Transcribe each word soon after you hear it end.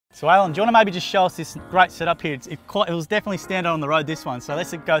So Alan, do you want to maybe just show us this great setup here? It was definitely stand out on the road, this one. So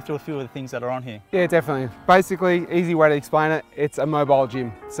let's go through a few of the things that are on here. Yeah, definitely. Basically, easy way to explain it, it's a mobile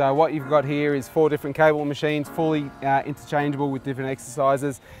gym. So what you've got here is 4 different cable machines, fully interchangeable with different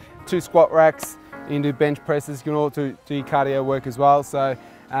exercises, 2 squat racks, you can do bench presses, you can also do your cardio work as well. So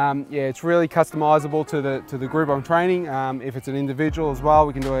yeah, it's really customizable to the group I'm training. If it's an individual as well,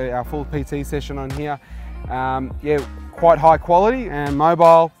 we can do our full PT session on here. Yeah, quite high quality, and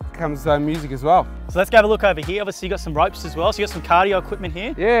mobile, comes with own music as well. So let's go have a look over here. Obviously you got some ropes as well, so you got some cardio equipment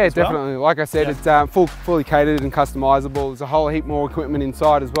here. Yeah, definitely. Like I said, it's fully catered and customizable. There's a whole heap more equipment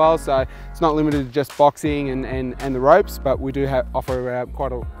inside as well, so it's not limited to just boxing and the ropes, but we do offer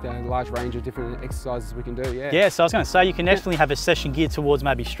quite a large range of different exercises we can do. Yeah, so I was going to say, you can definitely have a session geared towards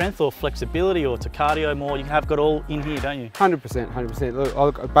maybe strength or flexibility, or to cardio more. You can have got all in here, don't you? 100%, 100%.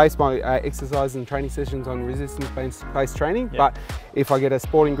 Look, I base my exercise and training sessions on resistance-based training, but if I get a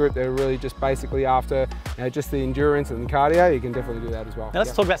sporting group that are really just basically after just the endurance and the cardio, you can definitely do that as well. Now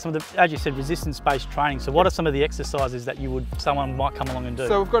let's talk about some of the, as you said, resistance-based training. So what are some of the exercises that someone might come along and do?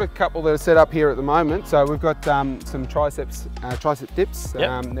 So we've got a couple that are set up here at the moment. So we've got some tricep dips.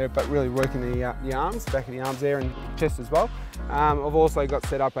 They're but really working the arms, back of the arms there, and chest as well. I've also got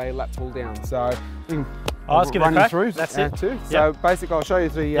set up a lat pull down. So we can let's give it a crack. Through that's it. Too. So basically, I'll show you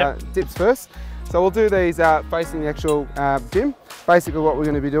the dips first. So we'll do these facing the actual gym. Basically what we're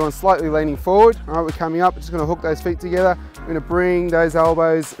going to be doing, slightly leaning forward. All right, we're coming up, we're just going to hook those feet together. We're going to bring those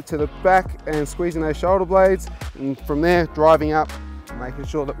elbows to the back and squeezing those shoulder blades. And from there, driving up, making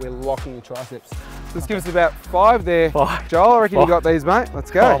sure that we're locking the triceps. So this gives us about 5 there. 5. Joel, I reckon you got these, mate.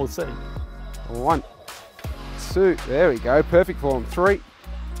 Let's go. We'll see. 1, 2, there we go. Perfect form. 3,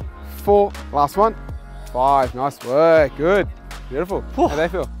 4, last one. 5, nice work, good. Beautiful. How do they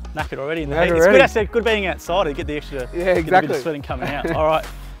feel? Knackered already in the heat. It's good, I said, good being outside to get the extra get a bit of sweating coming out. All right.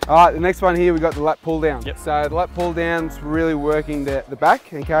 All right, the next one here, we've got the lat pull down. So the lat pull down's really working the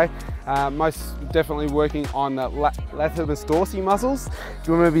back, okay? Most definitely working on the latissimus dorsi muscles, if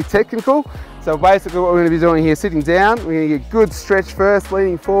you want to be technical. So basically what we're going to be doing here, sitting down, we're going to get a good stretch first,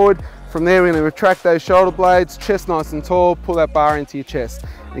 leaning forward. From there, we're going to retract those shoulder blades, chest nice and tall, pull that bar into your chest.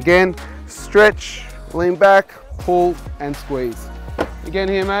 Again, stretch, lean back, pull, and squeeze. Again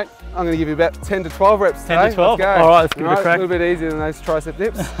here, mate, I'm going to give you about 10 to 12 reps today. 10 to 12? Let's go. All right, let's give it a crack. A little bit easier than those tricep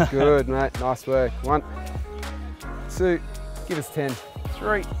dips. Good, mate, nice work. 1, 2, give us 10.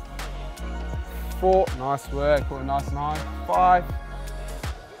 3, 4, nice work, pull it nice and high. 5,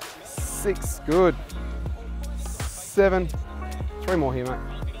 6, good. 7, 3 more here, mate.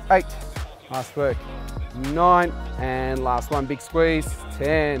 8, nice work. 9, and last one, big squeeze.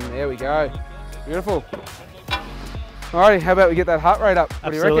 10, there we go. Beautiful. Alrighty, how about we get that heart rate up? What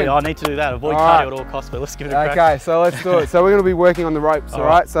do you reckon? I need to do that. Avoid cardio at all costs, but let's give it a crack. Okay, so let's do it. So we're going to be working on the ropes, all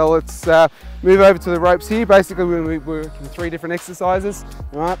right? So let's move over to the ropes here. Basically, we're going to be working 3 different exercises,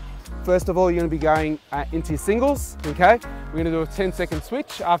 all right? First of all, you're going to be going into your singles, okay? We're going to do a 10-second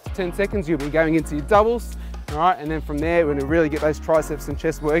switch. After 10 seconds, you'll be going into your doubles, all right? And then from there, we're going to really get those triceps and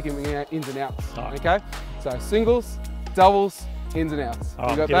chest working. We're going to ins and outs, okay? So singles, doubles, ins and outs. All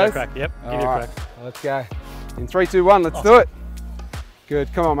right, you got give those? it a crack, yep, give it a crack. Let's go. In 3, 2, 1, let's do it.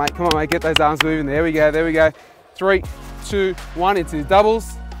 Good, come on mate, get those arms moving. There we go. 3, 2, 1, into the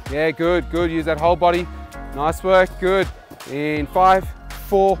doubles. Yeah, good, use that whole body. Nice work, good. In 5,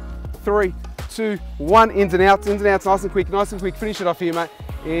 4, 3, 2, 1, ins and outs, nice and quick. Finish it off here, mate.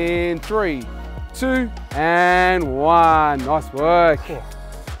 In 3, 2, and 1. Nice work. Good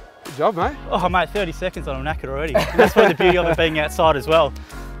job, mate. Oh mate, 30 seconds and I'm knackered already. And that's probably the beauty of it being outside as well.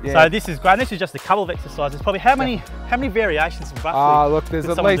 Yeah. So this is great. This is just a couple of exercises. Probably how many variations roughly? Look, there's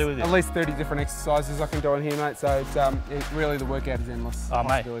at least 30 different exercises I can do on here, mate. So it's really the workout is endless. Oh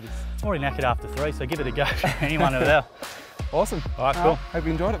mate, I'm already knackered after 3, so give it a go. Anyone over there. Awesome. All right, cool. Hope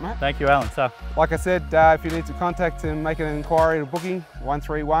you enjoyed it, mate. Thank you, Alan. So, like I said, if you need to contact and make an inquiry or booking,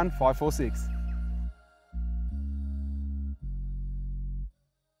 131 546.